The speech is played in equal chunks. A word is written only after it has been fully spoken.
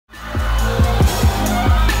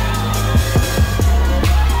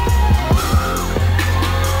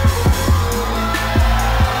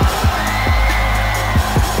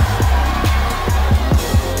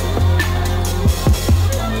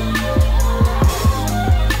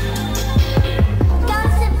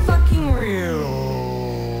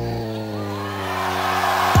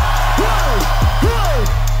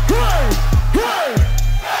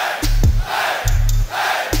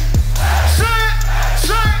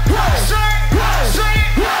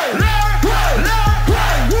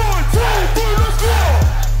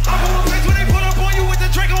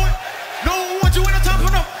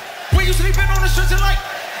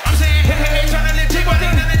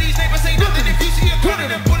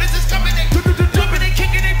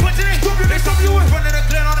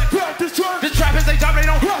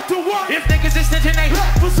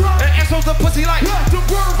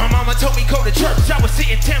told me go to church. I was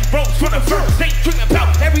sitting 10 rows from the first. They dreaming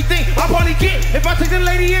about everything I probably get if I take the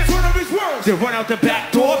lady in front of his words. Then run out the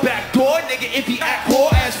back door, nigga. If he act poor,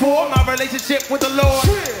 as for my relationship with the Lord,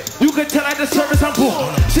 you can tell at the service I'm poor.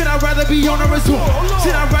 Should I rather be on a resort?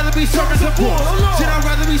 Should I rather be serving some poor? Should I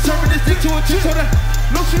rather be serving this dick to a chick so that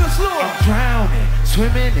no shit is slow? I'm drowning,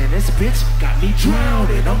 swimming in this bitch, got me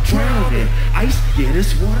drowning. I'm drowning. Ice, yeah,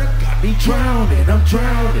 this water got me drowning. I'm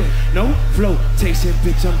drowning. No flow, tasting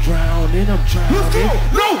bitch, I'm drowning. I'm drowning. Let's go.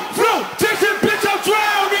 No flow, tasting bitch, I'm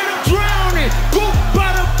drowning. I'm drowning. Go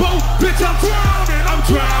by the boat, bitch, I'm drowning. I'm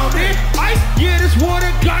drowning. Ice, yeah, this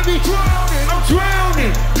water got me drowning. I'm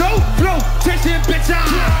drowning. No flow, tasting bitch,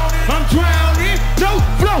 I'm drowning. No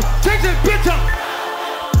flow, tasting bitch,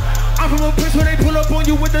 I'm from a place where they pull up on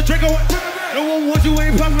you with the Draco. No one wants you,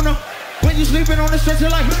 ain't popping up. When you sleeping on the stretcher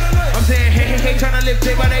like I'm saying hey, hey, hey, trying to live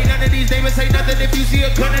day by day. None of these neighbors say nothing. If you see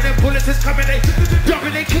a gun and them bullets is coming, they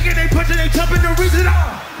jumping, they kicking, they punching, they jumping. The reason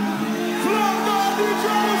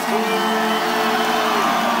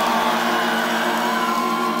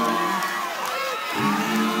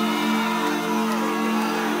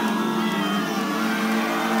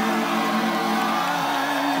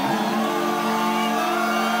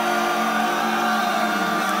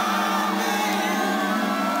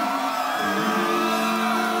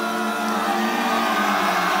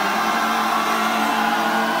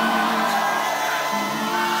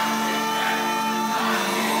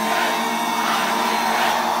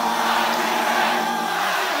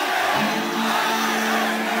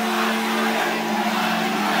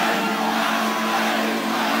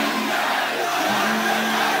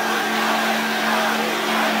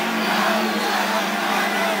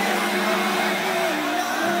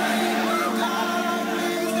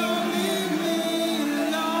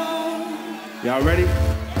y'all ready?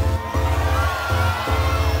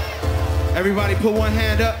 Everybody put one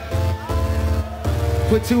hand up.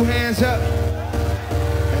 Put two hands up.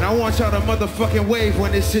 And I want y'all to motherfucking wave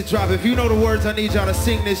when this shit drop. If you know the words, I need y'all to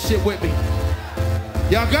sing this shit with me.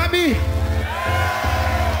 Y'all got me?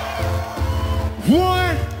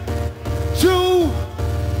 1, 2,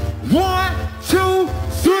 1, 2,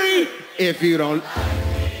 3. If you don't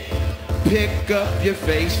pick up your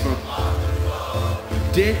face from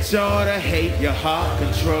ditch all the hate, your heart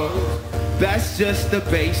control. That's just the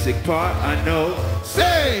basic part, I know.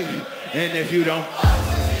 Say, and if you don't,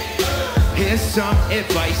 here's some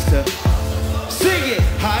advice to sing it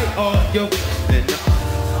high on your.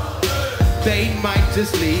 They might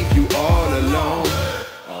just leave you all alone.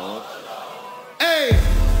 Hey,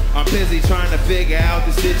 I'm busy trying to figure out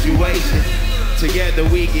the situation. Together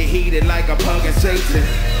we get heated like I'm hugging Satan.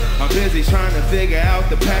 I'm busy trying to figure out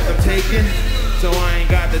the path I'm taking. So I ain't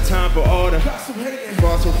got the time for all the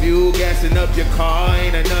fossil fuel gassing up your car.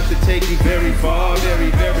 Ain't enough to take you very far, very,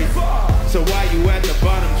 very far. So why you at the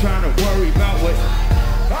bottom trying to worry about what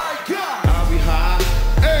I got? I'll be high.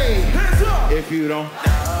 Hey, hands up. If you don't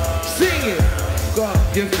sing it, go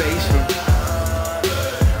up your face from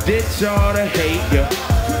ditch all the hate, yeah.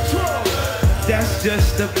 That's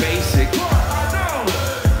just the basic.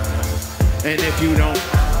 And if you don't,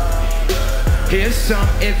 here's some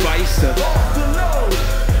advice to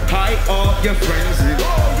hide all your friends and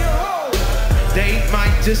they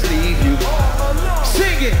might just leave you.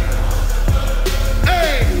 Sing it.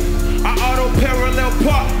 Hey, I auto-parallel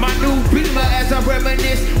park my new Beamer as I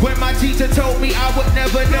reminisce when my teacher told me I would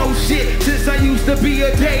never know shit since I used to be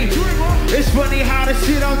a day. It's funny how the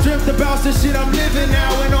shit I'm dreamt about's the shit I'm living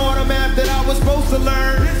now and all the math that I was supposed to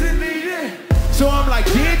learn. So I'm like,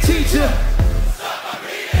 dear teacher,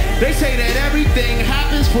 they say that everything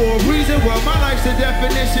happens for a reason. Well, my life's the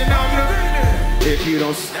definition. I'm the. If you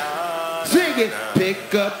don't sing it,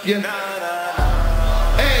 pick up your.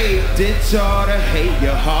 Hey, ditch all the hate,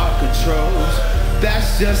 your heart controls.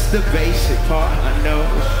 That's just the basic part, I know.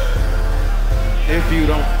 If you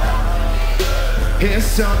don't, here's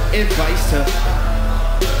some advice to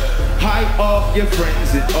hide off your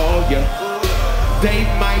friends and all your. They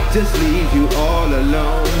might just leave you all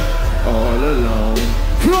alone, all alone.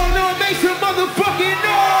 Porno, make some motherfucking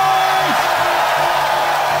noise!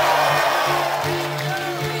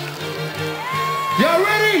 Y'all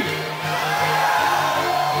ready?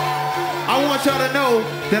 I want y'all to know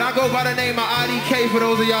that I go by the name of IDK for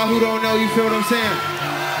those of y'all who don't know, you feel what I'm saying?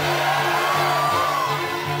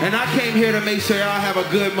 And I came here to make sure y'all have a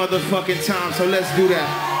good motherfucking time, so let's do that.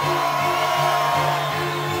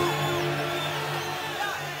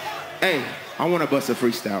 Hey, I want to bust a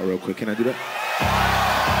freestyle real quick. Can I do that?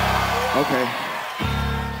 Okay.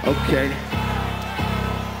 Okay.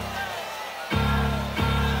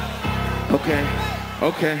 Okay.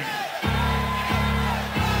 Okay.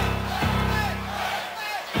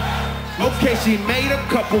 case she made a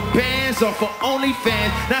couple bands off her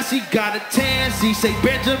OnlyFans. Now she got a tan, she say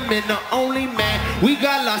Benjamin the only man. We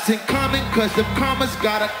got lots in common, cause the commas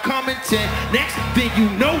got a common 10. Next thing you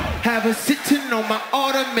know, have her sitting on my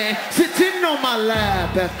ottoman, sitting on my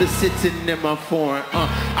lap after sitting in my foreign.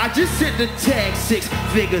 I just sent the tag 6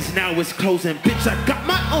 figures, now it's closing. Bitch, I got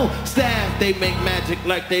my own staff, they make magic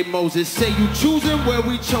like they Moses. Say you choosing where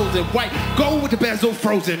we chosen. White, go with the bezel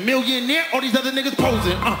frozen. Millionaire, all these other niggas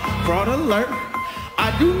posing. Fraud alert.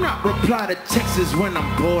 I do not reply to texts when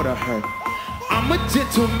I'm bored of her. I'm a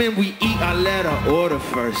gentleman, we eat, I let her order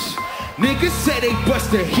first. Niggas say they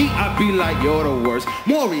bust the heat, I be like, you're the worst.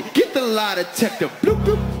 Maury, get the lie detector, bloop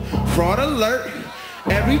bloop. Fraud alert,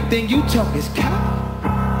 everything you talk is cap.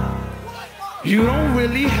 You don't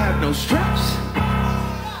really have no straps.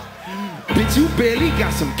 Bitch, you barely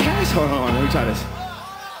got some cash. Hold on, let me try this.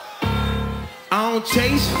 I don't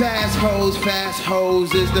chase fast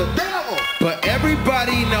hoes is the devil. But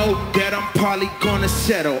everybody know that I'm probably gonna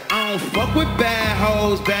settle. I don't fuck with bad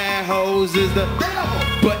hoes is the devil.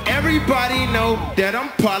 But everybody know that I'm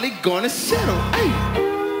probably gonna settle. Hey,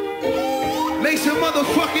 make some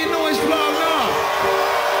motherfucking noise, Flog Gnaw.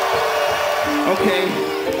 Okay,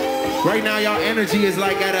 right now y'all energy is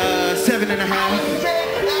like at 7.5.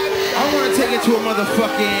 I wanna take it to a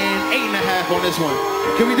motherfucking 8.5 on this one.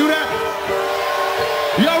 Can we do that?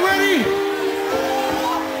 Y'all ready?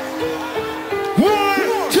 1,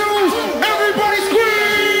 2, everybody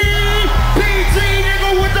scream! PG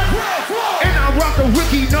nigga with the... And I rock a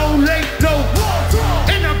Ricky, no late, no.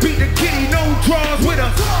 And I beat the kitty, no draws with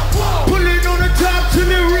a... Pull it on the top till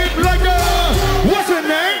it rip like a... What's her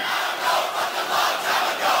name?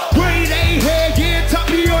 Grade A head, yeah, top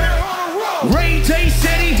me on it. Ray J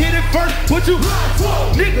said he hit it first, what you...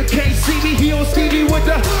 Nigga can't see me, he on Stevie with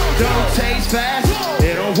the... Don't taste fast.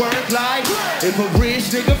 It don't work like if a rich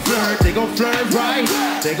nigga flirt, they gon' flirt right.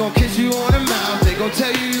 They gon' kiss you on the mouth, they gon'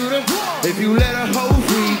 tell you the. If you let a hoe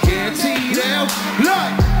free, guarantee they'll.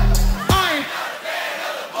 Look, I ain't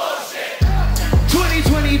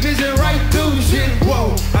 20/20 vision right through shit.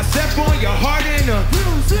 Whoa, I step on your heart in the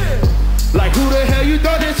music. Like who the hell you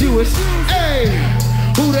thought that you was? Hey,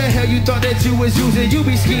 who the hell you thought that you was using? You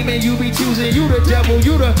be scheming, you be choosing, you the devil,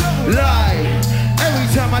 you the lie. Every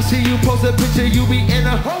time I see you post a picture, you be in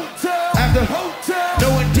a hotel. After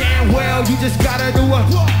knowing damn well you just gotta do a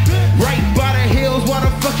right by the hills. Why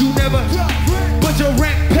the fuck you never? But your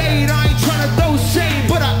rent paid. I ain't tryna throw shade,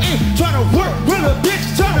 but I ain't tryna work with a bitch.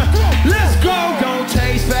 Tryna let's go. Don't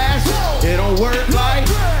taste fast. It don't work like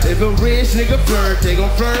if a rich nigga flirt, they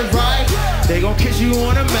gon' flirt right. They gon' kiss you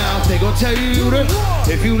on the mouth. They gon' tell you the.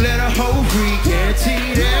 If you let a hoe free,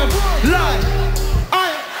 guarantee them like.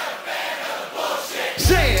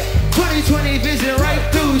 Say it, 20/20 vision right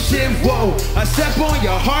through shit. Whoa, I step on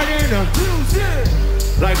your heart in a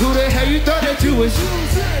like who the hell you thought that you was?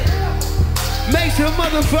 Make some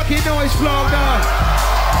motherfucking noise, Flog Gnaw.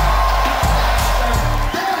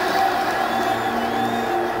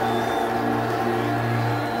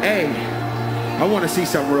 Hey, I want to see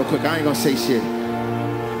something real quick. I ain't gonna say shit.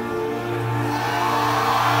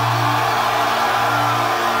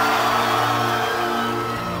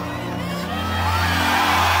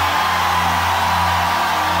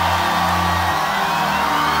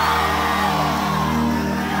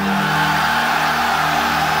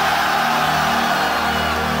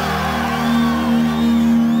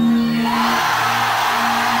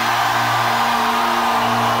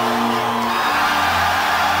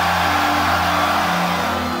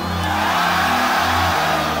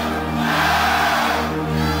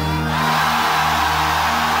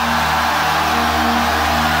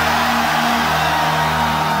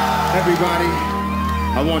 Everybody,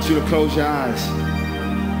 I want you to close your eyes.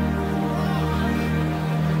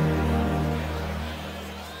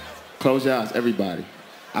 Close your eyes, everybody.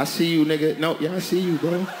 I see you, nigga. No, yeah, I see you,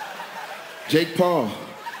 bro. Jake Paul,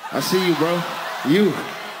 I see you, bro. You.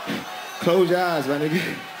 Close your eyes, my nigga.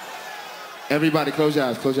 Everybody, close your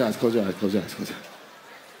eyes, close your eyes, close your eyes, close your eyes, close your eyes.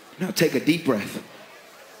 Now take a deep breath.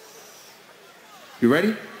 You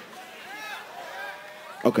ready?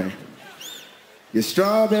 Okay. Your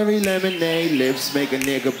strawberry lemonade lips make a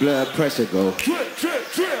nigga blood pressure go. Drip,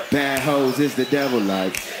 drip, drip. Bad hoes is the devil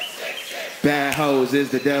like. Bad hoes is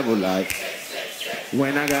the devil like.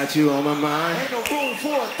 When I got you on my mind. Ain't no room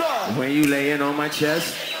for a thought. When you laying on my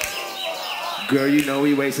chest. Girl, you know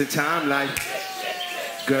we wasting time like.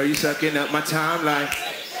 Girl, you sucking up my time like.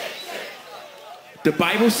 The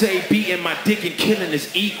Bible say beating my dick and killing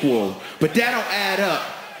is equal. But that don't add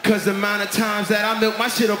up. Cause the amount of times that I milk my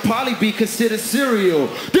shit'll probably be considered cereal.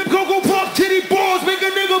 Them Cocoa Puff titty balls make a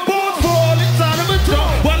nigga balls fall inside of a jar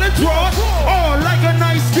while it draws.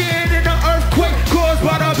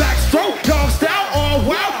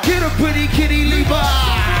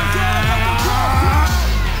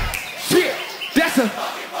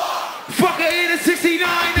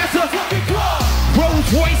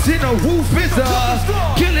 know who fits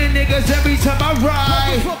up. Killing niggas every time I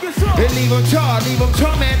ride. They leave them charred, leave them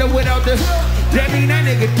tormented without the. That mean that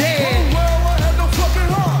nigga dead.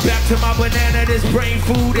 Back to my banana, this brain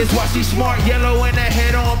food is why she smart, yellow and her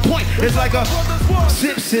head on point. It's like a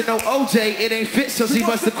Simpson, no OJ, it ain't fit, so she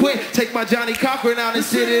must have quit. Take my Johnny Cochran out and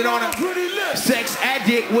sit it on a sex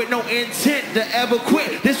addict with no intent to ever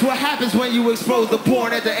quit. This what happens when you expose the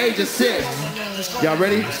porn at the age of 6. Y'all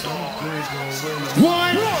ready? 1, 2,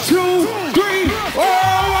 3.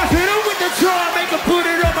 Oh, I hit her with the charm, make her put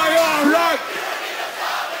it on my arm like.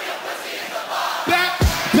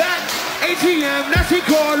 ATM, now she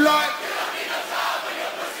call like.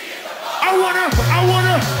 I wanna.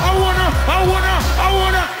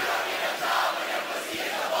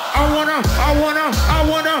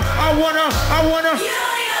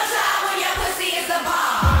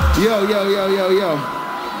 Yo.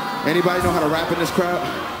 Anybody know how to rap in this crowd?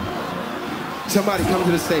 Somebody come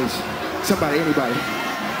to the stage. Somebody, anybody.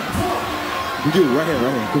 You, right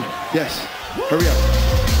here. Cool. Yes, hurry up.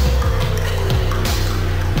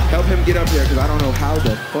 Help him get up there, because I don't know how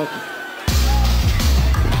the fuck.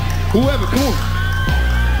 Whoever, come on.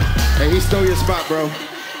 Hey, he stole your spot, bro.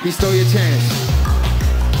 He stole your chance.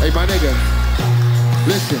 Hey, my nigga.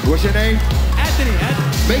 Listen, what's your name? Anthony.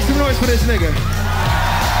 Make some noise for this nigga.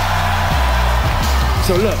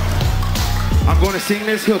 So look, I'm gonna sing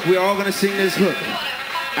this hook. We're all gonna sing this hook.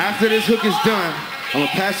 After this hook is done, I'm gonna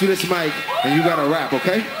pass you this mic, and you gotta rap,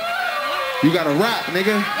 okay? You gotta rap,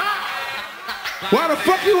 nigga. Why the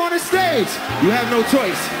fuck you on the stage? You have no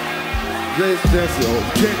choice. Drip.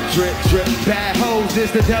 Bad hoes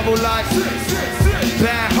is the devil like.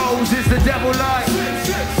 Bad hoes is the devil like.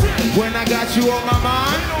 When I got you on my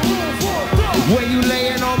mind, when you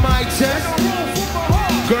laying on my chest,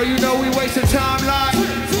 girl, you know we wasting time like.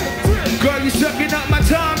 Girl, you sucking up my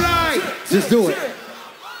timeline. Just do it.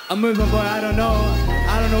 I'm with my boy, I don't know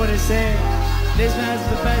what to say. This man's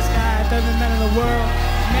the best guy, favorite man in the world.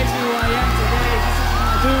 Makes me who I am today. This is what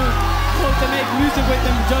I do. Hope to make music with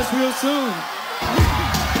them just real soon.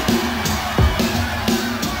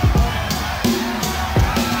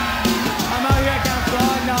 I'm out here at Camp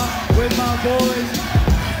Flog Gnaw with my boys.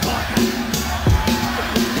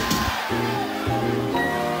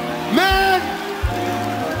 Man,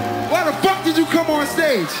 why the fuck did you come on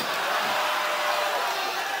stage?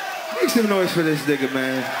 Make some noise for this nigga,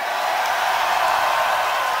 man.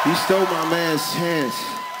 You stole my man's chance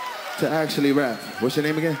to actually rap. What's your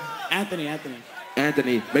name again? Anthony.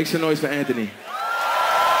 Anthony. Make some noise for Anthony.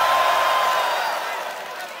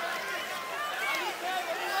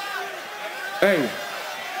 Hey.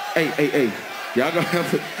 Y'all gonna have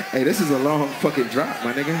to... Hey, this is a long fucking drop,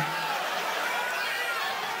 my nigga.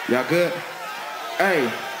 Y'all good? Hey.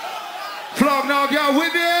 Flog Gnaw, y'all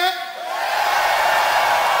with me?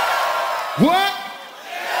 What?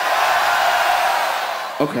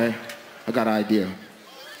 Okay, I got an idea.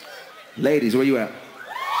 Ladies, where you at?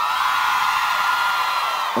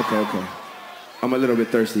 Okay. I'm a little bit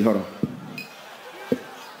thirsty, hold on.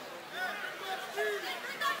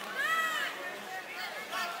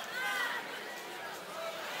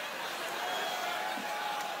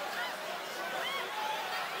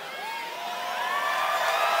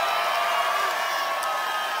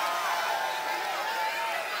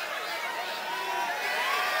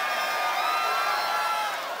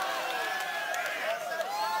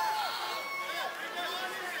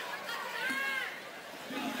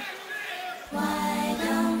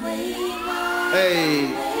 Hey,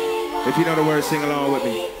 if you know the words, sing along with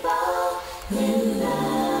me.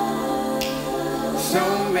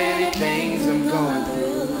 So many things I'm going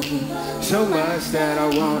through, so much that I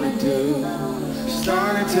want to do,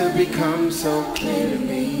 starting to become so clear to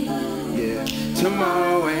me. Yeah,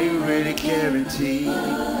 tomorrow ain't really guaranteed.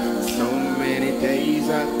 So many days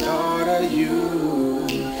I thought of you.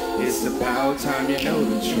 It's about time you know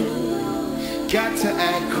the truth. Got to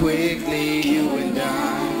act quickly, you and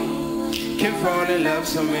I can fall in love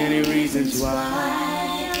so many reasons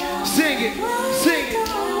why. Sing it.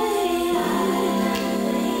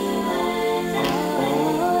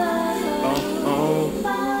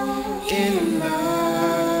 In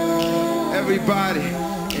love. Everybody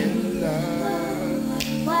in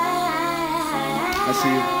love. I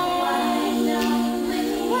see you.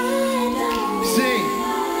 Sing.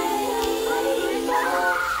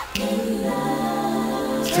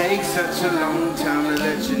 Takes such a long time to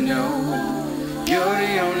let you know you're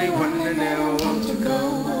the only one that never wants to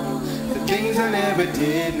go. The things I never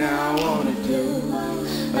did, now I wanna do.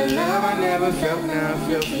 A love I never felt, now I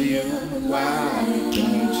feel for you. Why don't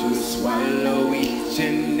you swallow each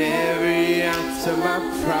and every ounce of my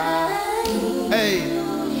pride? Hey,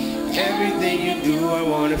 Everything you do, I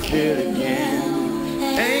wanna feel again.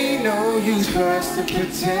 Ain't no use for us to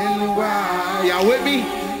pretend why. Y'all with me?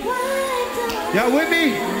 Y'all with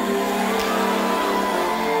me?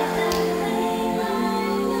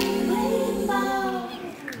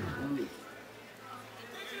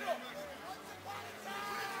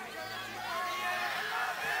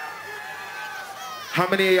 How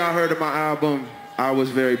many of y'all heard of my album, I Was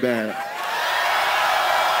Very Bad?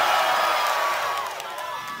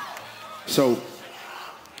 So,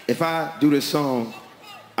 if I do this song,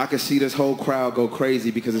 I can see this whole crowd go crazy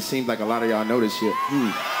because it seems like a lot of y'all know this shit.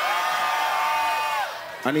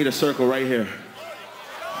 I need a circle right here.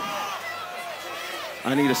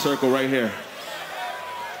 I need a circle right here.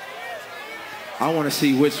 I want to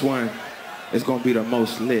see which one is going to be the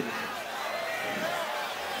most lit.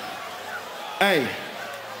 Hey,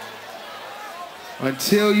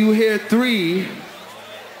 until you hear 3,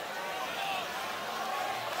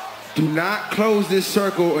 do not close this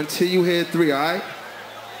circle until you hear 3, all right?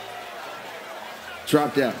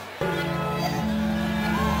 Drop down.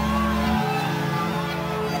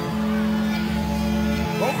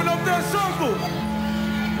 Open up that circle.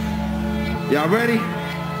 Y'all ready?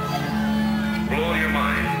 Blow your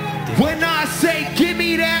mind. When I say give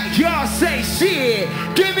me that, y'all say shit.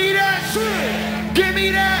 Give me that shit. Give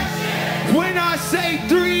me that. When I say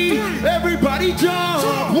 3, everybody jump.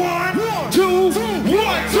 1, 2, 1, 2, 3.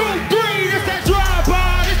 It's that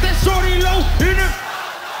drive-by. It's that shorty low in the.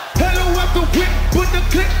 Hello up the whip, put the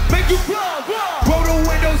clip, make you blow. Roll the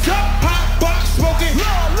windows up, hot box smoking.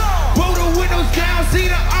 Roll the windows down, see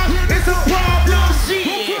the op. It's a problem, shit.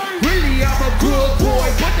 Really, I'm a good boy.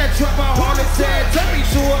 Put that truck my heart and said, tell me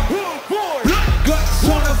short. Blood guts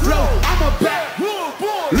on the floor, I'm a back.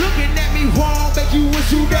 Looking at me wrong, make you wish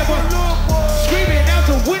you never. Screaming out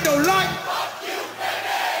the window like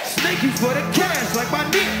Snaky for the cash, like my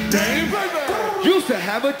nickname. Used to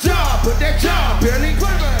have a job, but that job barely.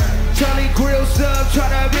 Charlie Grill sub, try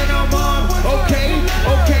to be no mom. Okay,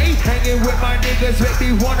 okay, hanging with my niggas make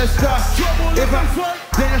me wanna start. If I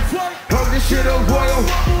then hold this shit a royal,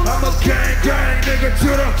 I'm a gang nigga to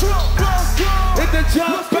the. If the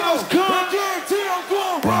jump bounce come,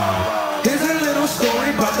 here's a little story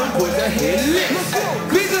about them boys that hit lit.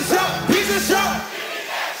 Pizza shop, pizza shop.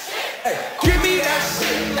 Give me that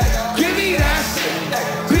shit, give me that shit.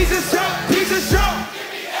 Pizza shop, pizza shop.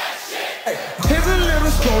 Here's a little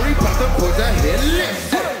story about the boys that hit lit.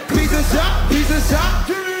 Pizza shop, pizza shop.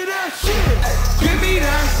 Give me that shit. Give me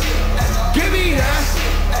that. Give me that.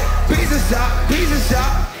 Pizza shop, pizza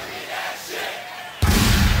shop.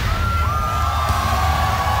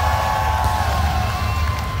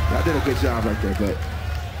 I did a good job right there, but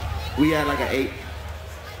we had like an 8.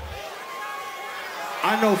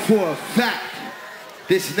 I know for a fact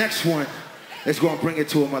this next one is gonna bring it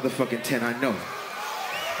to a motherfucking 10. I know.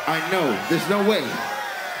 I know. There's no way.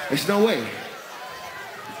 There's no way.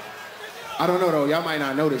 I don't know though. Y'all might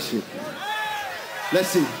not know this shit. Let's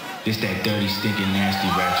see. It's that dirty, stinking, nasty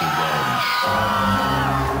ratchet world.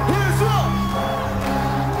 Hands up!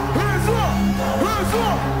 Hands up! Hands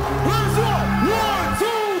up! Hands up! 1,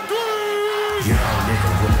 2, 3! Young nigga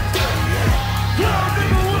with a 38. Young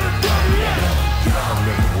nigga with a 38. Young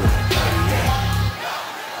nigga with a 38.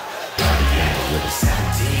 38 with a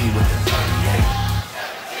 17 with a 38.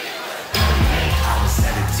 I was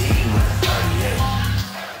 17 with a 38.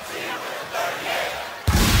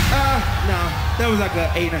 Nah, that was like an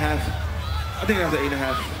 8.5. I think that was an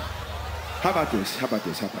 8.5. How about this? How about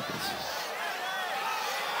this? How about this?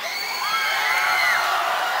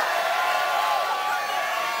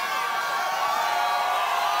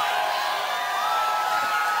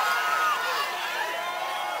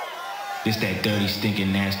 It's that dirty,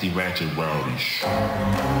 stinking, nasty, ratchet world and shit. We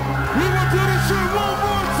gonna do this shit one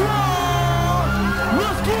more time!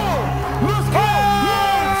 Let's go! Let's go! 1,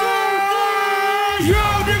 2, 3! Yo,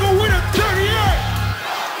 nigga with a 38!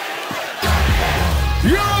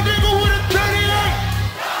 Yo, nigga with a 38!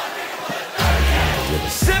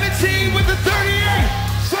 17 with the 38!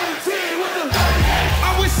 17 with the 38!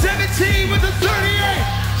 I was 17 with the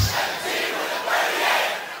 38!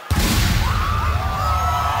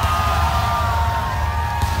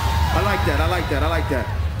 I like that. I like that. I like that.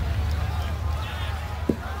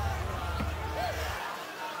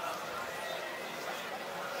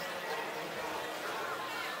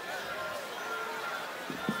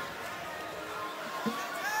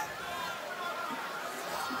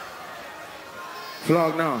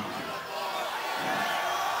 Flog Gnaw.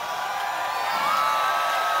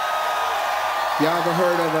 Y'all ever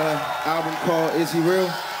heard of an album called Is He Real?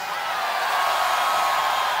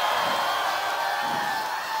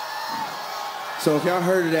 So if y'all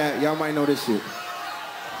heard of that, y'all might know this shit.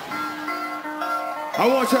 I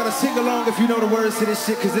want y'all to sing along if you know the words to this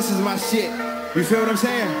shit, cause this is my shit. You feel what I'm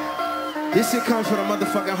saying? This shit comes from the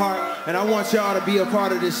motherfucking heart, and I want y'all to be a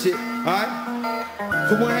part of this shit, alright?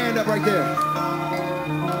 Put one hand up right there.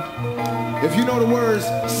 If you know the words,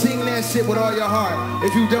 sing that shit with all your heart.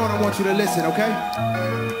 If you don't, I want you to listen, okay?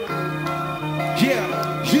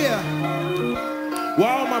 Yeah, yeah.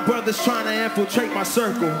 While all my brothers trying to infiltrate my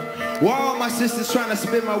circle, while all my sisters trying to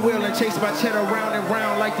spin my wheel and chase my cheddar round and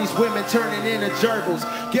round like these women turning into gerbils.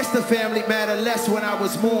 Guess the family mattered less when I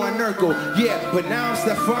was more in Urkel. Yeah, but now I'm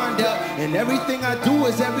still fond of, and everything I do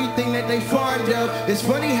is everything that they fond of. It's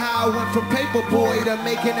funny how I went from paper boy to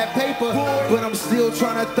making that paper, but I'm still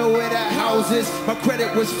trying to throw it at houses. My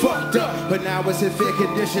credit was fucked up, but now it's in fair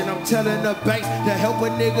condition. I'm telling the banks to help a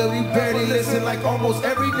nigga, we barely listen like almost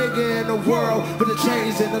every nigga in the world. But the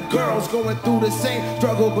chains and the girls going through the same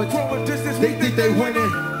struggle, but they think they winning,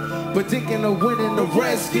 but thinking of winning, the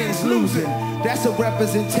Redskins losing. That's a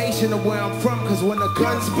representation of where I'm from, cause when the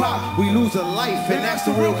guns pop, we lose a life, and that's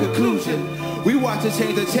the real conclusion. We watch it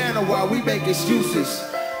change the channel while we make excuses.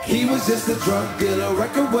 He was just a drug dealer,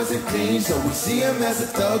 record wasn't clean, so we see him as a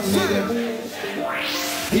thug nigga.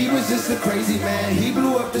 He was just a crazy man, he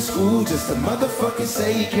blew up the school just to motherfucking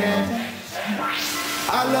say he can.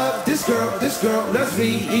 I love this girl loves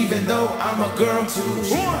me, even though I'm a girl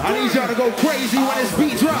too. I need y'all to go crazy when this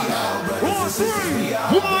beat drops. 1,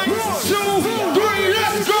 2, 3,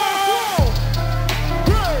 let's go!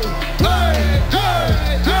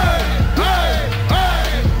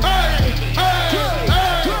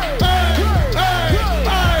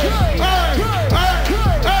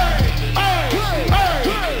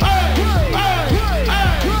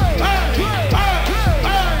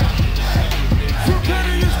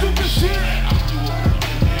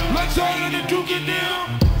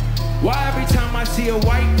 Why every time I see a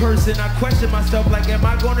white person, I question myself like, am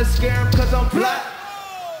I gonna scare him cause I'm black?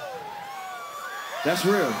 That's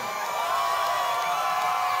real.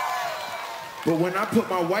 But when I put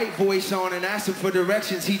my white voice on and ask him for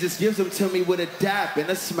directions, he just gives them to me with a dap and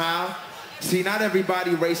a smile. See, not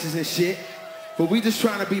everybody racist and shit, but we just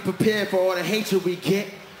trying to be prepared for all the hatred we get.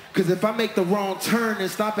 Cause if I make the wrong turn and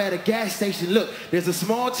stop at a gas station, look, there's a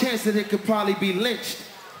small chance that it could probably be lynched.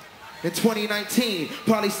 In 2019,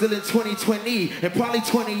 probably still in 2020, and probably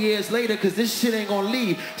 20 years later, cause this shit ain't gonna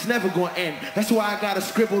leave, it's never gonna end. That's why I gotta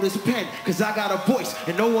scribble this pen, cause I got a voice,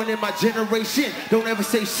 and no one in my generation don't ever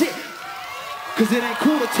say shit. Cause it ain't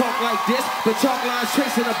cool to talk like this, but chalk lines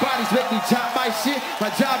tracing the bodies make me chop my shit. My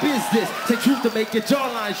job is this, say truth to make your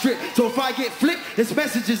jawline strip. So if I get flipped, it's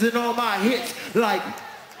messages in all my hits, like,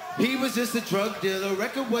 he was just a drug dealer,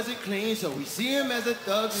 record wasn't clean, so we see him as a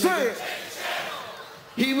thug nigga.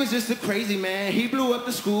 He was just a crazy man, he blew up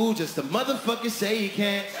the school just to motherfucking say he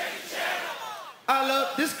can't. I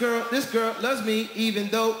love this girl loves me, even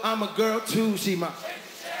though I'm a girl too, she my.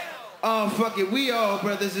 Oh fuck it, we all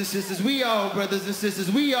brothers and sisters, we all brothers and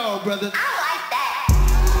sisters, we all brothers. I like that.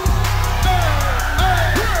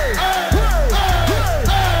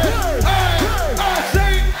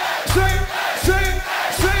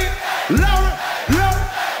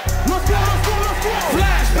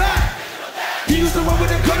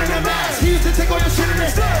 Take all your shit in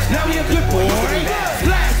his ass. Now he a good boy.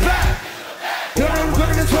 Flashback. Don't know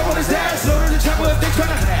running the trouble on his ass. Loading the chopper if they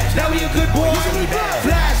tryna. Now he a good boy.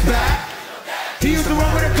 Flashback. He used to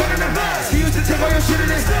run with a gun in the mask. He used to take all your shit in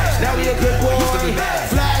his ass. Now he a good boy.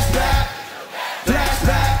 Flashback.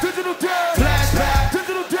 Flashback. Digital dash. Flashback.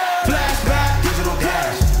 Digital dash. Flashback. Digital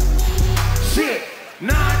dash. Shit.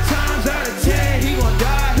 9 times out of 10, he gon'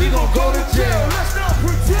 die. He gon' go to jail. Let's not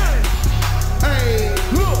pretend. Hey.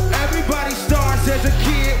 Everybody starts as a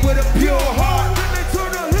kid with a pure heart. Then they turn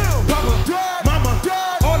to him. Papa, Dad, Mama,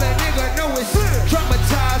 Dad. All that nigga know is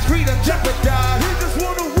traumatized, freedom jeopardized. He just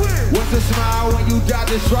wanna win. What's the smile when you dodge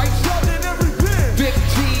the stripes? Dodging every pin.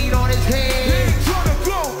 15 on his head. He ain't tryna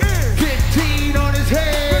go in. 15 on his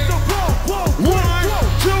head. 1,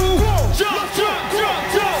 2, jump.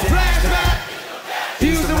 Flashback.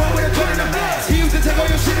 He used to run with a gun in the mask. He used to take all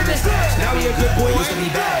your shit in his ass. Now he a good boy. Used to be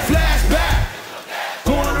bad. Flashback.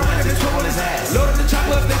 Loaded the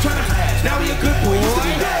chopper if they tryna. Now he a good boy.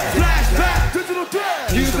 Flashback. Digital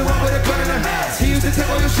dash. He used to run with a gun in the mask. He used to take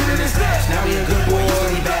all your shit in his ass. Now he a good boy.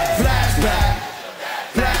 Flashback.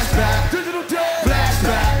 Flashback. Digital dash.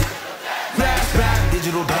 Flashback. Flashback.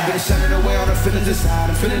 Digital dash. I've been shining away on the feelings inside.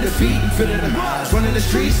 I'm feeling the beat, I'm feeling the highs. Running the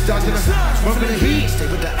streets, dodging the signs. Rumbling the heat, stay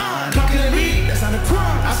with the eyes. crime. Come killing me, that's not a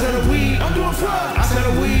crime. I said a weed, I'm doing fine. I said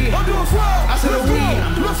a weed, I'm doing fine. I said a weed,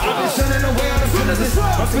 I'm doing fine. I've been sending away all the feelings.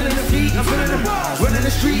 I'm feeling the beat, I'm feeling the rise. Running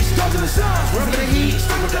the streets, talking the signs. Rubbing the heat,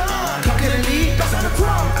 stuck with the line. Come killing me, that's not a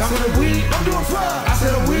crime. I said a weed, I'm doing fine. I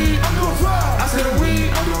said a weed, I'm doing fine. I said a weed,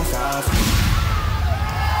 I'm doing fine.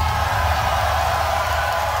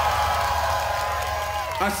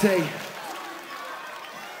 I say,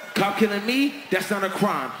 cop killing me, that's not a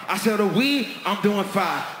crime. I sell the weed, I'm doing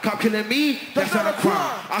fine. Cop killing me, that's not a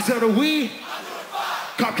crime. I sell the weed, I'm doing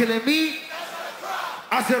fine. Cop killing me, that's not a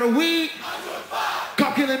crime. I sell the weed, I'm doing fine.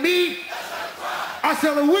 Cop killing me, that's not a crime. I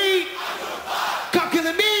sell the weed, I'm doing fine. Cop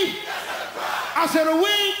killing me, that's not a crime. I sell the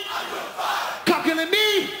weed, I'm doing fine. Cop killing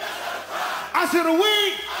me, that's not a crime. I sell the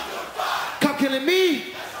weed, I'm doing fine. Cop killing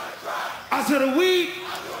me, that's not a crime. I sell the weed,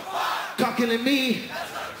 I'm doing fine. Cop killing me.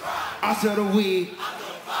 I sell the weed.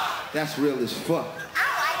 That's real as fuck.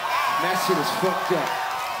 That shit is fucked up.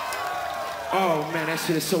 Oh man, that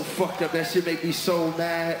shit is so fucked up. That shit make me so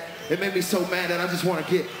mad. It made me so mad that I just want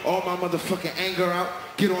to get all my motherfucking anger out,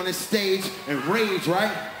 get on this stage and rage,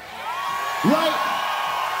 right? Right?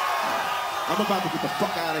 I'm about to get the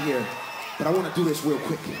fuck out of here, but I want to do this real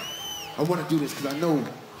quick. I want to do this because I know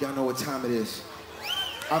y'all know what time it is.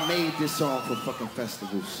 I made this song for fucking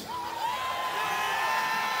festivals.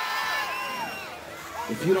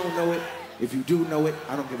 If you don't know it, if you do know it,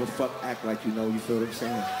 I don't give a fuck, act like you know, you feel what I'm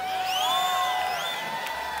saying?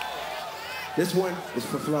 This one is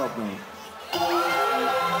for Flog Gnaw.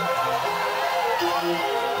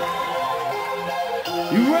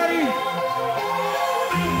 You ready?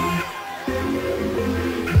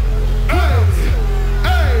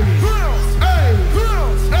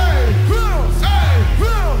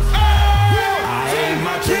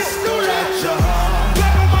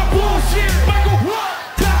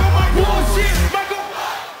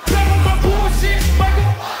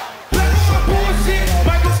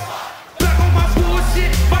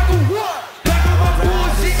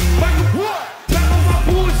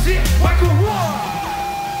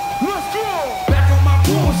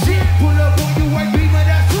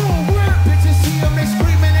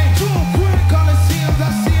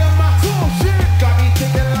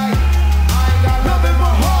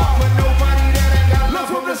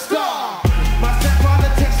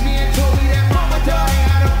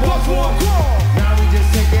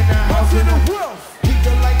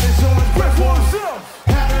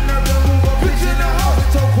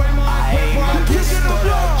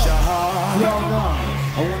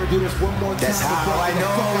 That's how I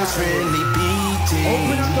know it's really beating.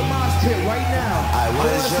 Open up the mosh pit right now. I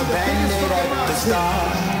was your bandit at the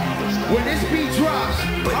start. When this beat drops,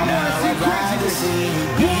 but I now wanna see I'd rather see you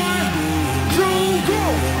crazy. 1, 2, go!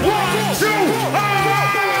 1, 2,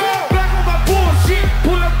 back on my bullshit.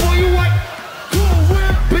 Pull up on you like cool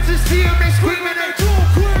whip. Bitches see them, they screaming they too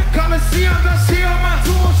quick. Coliseums, I see on my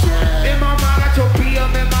bullshit. In my mind, I told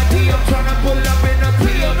PM in my DM. Tryna pull up in the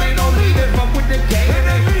PM, ain't no leading. Fuck with the game.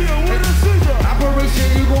 Operation,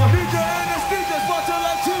 you gon' need your anesthesia, spot your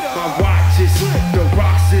like cheetah. My watches, the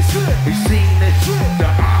Roxes, you seen it, the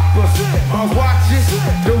opera. My watches,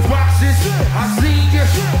 the Roxes, I seen you,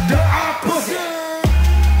 the opera.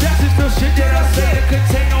 That's just the shit that I say to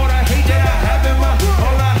contain all the hate that I have in my.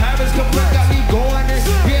 All I have is complaint, got me going this.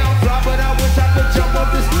 Yeah, I'm fly, but I wish I could jump up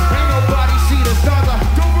this. Ain't nobody see the stars,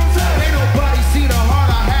 ain't nobody see the heart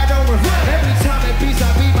I had over. Every time it beats, I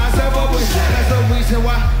beat myself up with. That's the reason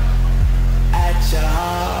why. At your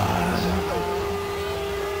heart.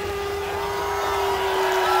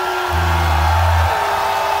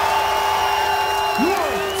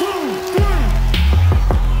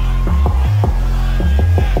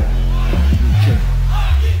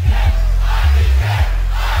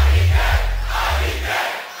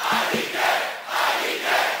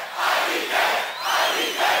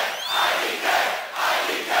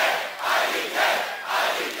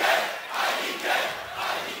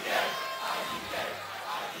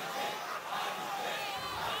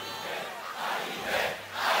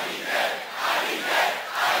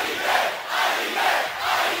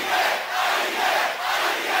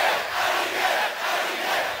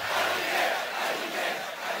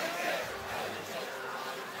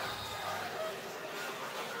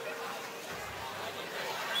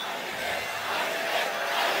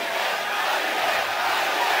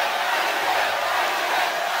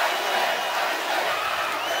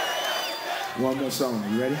 One more song,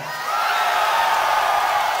 you ready?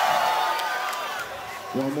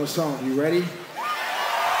 One more song, you ready?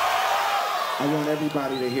 I want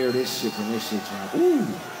everybody to hear this shit when this shit drop. Ooh.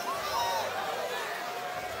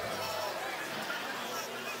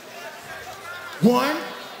 One,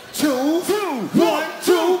 two, 1,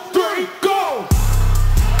 2, 3.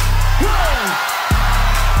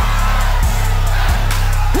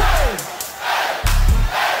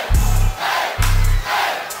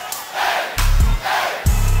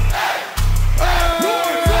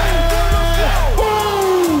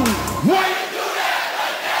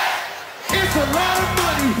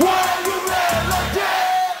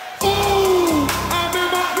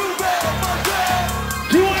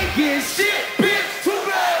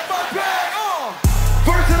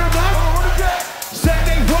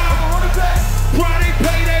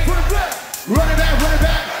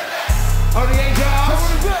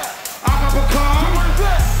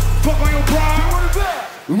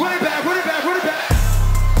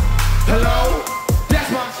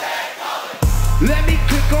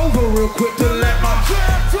 real quick to let my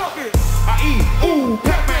I eat, ooh,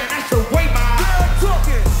 Pac-Man, that's the way my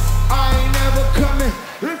I ain't never coming.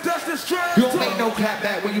 You don't make no clap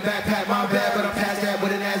back when you backpack my bad, but I'm past that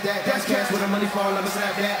with an ass that. That's cash when the money fall, I'ma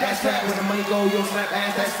snap that. That's fat when the money go, you'll snap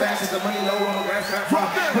ass. That's fast as the money low, I'ma grab fat.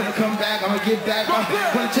 When I come back, I'ma get back.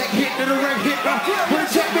 When the check hit to the rank hit, when the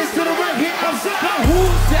check miss to the rank hit, I'm now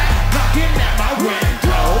who's that knocking at my rank?